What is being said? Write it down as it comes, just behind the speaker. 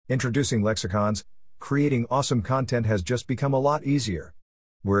Introducing Lexicons, creating awesome content has just become a lot easier.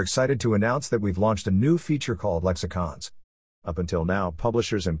 We're excited to announce that we've launched a new feature called Lexicons. Up until now,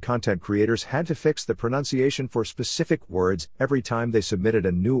 publishers and content creators had to fix the pronunciation for specific words every time they submitted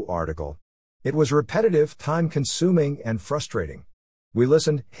a new article. It was repetitive, time-consuming, and frustrating. We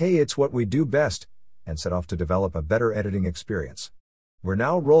listened, hey, it's what we do best, and set off to develop a better editing experience. We're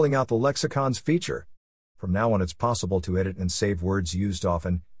now rolling out the Lexicons feature. From now on, it's possible to edit and save words used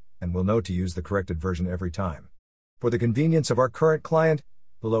often, and we'll know to use the corrected version every time. For the convenience of our current client,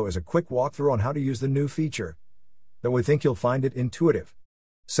 below is a quick walkthrough on how to use the new feature, though we think you'll find it intuitive.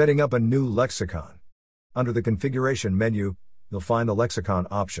 Setting up a new lexicon. Under the configuration menu, you'll find the lexicon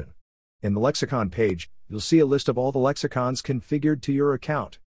option. In the lexicon page, you'll see a list of all the lexicons configured to your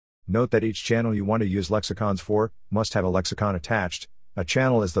account. Note that each channel you want to use lexicons for must have a lexicon attached. A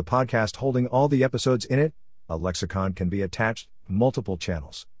channel is the podcast holding all the episodes in it. A lexicon can be attached to multiple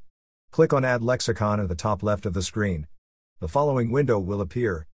channels. Click on Add Lexicon at the top left of the screen. The following window will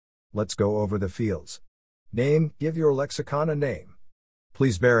appear. Let's go over the fields. Name, give your lexicon a name.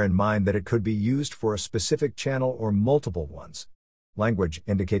 Please bear in mind that it could be used for a specific channel or multiple ones. Language,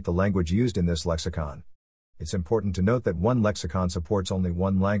 indicate the language used in this lexicon. It's important to note that one lexicon supports only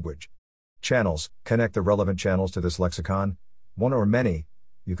one language. Channels, connect the relevant channels to this lexicon, one or many.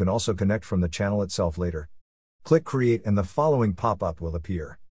 You can also connect from the channel itself later. Click Create and the following pop-up will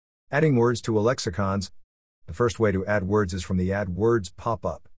appear. Adding words to a lexicons. The first way to add words is from the Add Words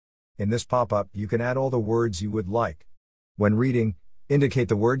pop-up. In this pop-up, you can add all the words you would like. When reading, indicate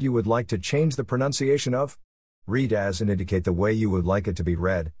the word you would like to change the pronunciation of. Read as and indicate the way you would like it to be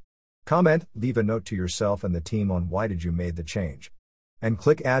read. Comment, leave a note to yourself and the team on why did you made the change. And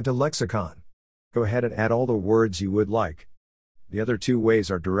click Add to Lexicon. Go ahead and add all the words you would like. The other two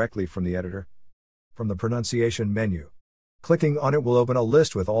ways are directly from the editor. From the pronunciation menu. Clicking on it will open a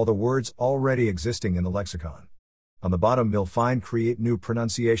list with all the words already existing in the lexicon. On the bottom you'll find Create New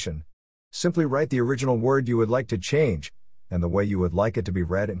Pronunciation. Simply write the original word you would like to change, and the way you would like it to be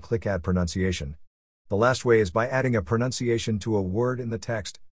read and click Add Pronunciation. The last way is by adding a pronunciation to a word in the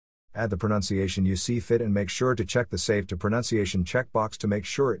text. Add the pronunciation you see fit and make sure to check the Save to Pronunciation checkbox to make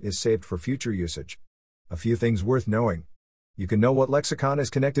sure it is saved for future usage. A few things worth knowing. You can know what lexicon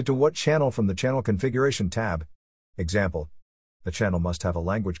is connected to what channel from the Channel Configuration tab. Example. The channel must have a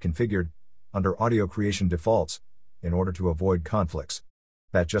language configured, under Audio Creation Defaults, in order to avoid conflicts.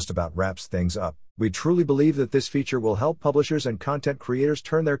 That just about wraps things up. We truly believe that this feature will help publishers and content creators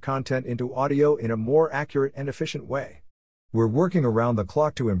turn their content into audio in a more accurate and efficient way. We're working around the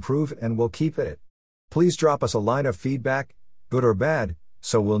clock to improve and we'll keep at it. Please drop us a line of feedback, good or bad,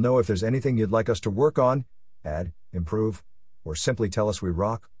 so we'll know if there's anything you'd like us to work on, add, improve, or simply tell us we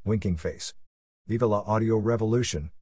rock, winking face. Viva la audio revolution.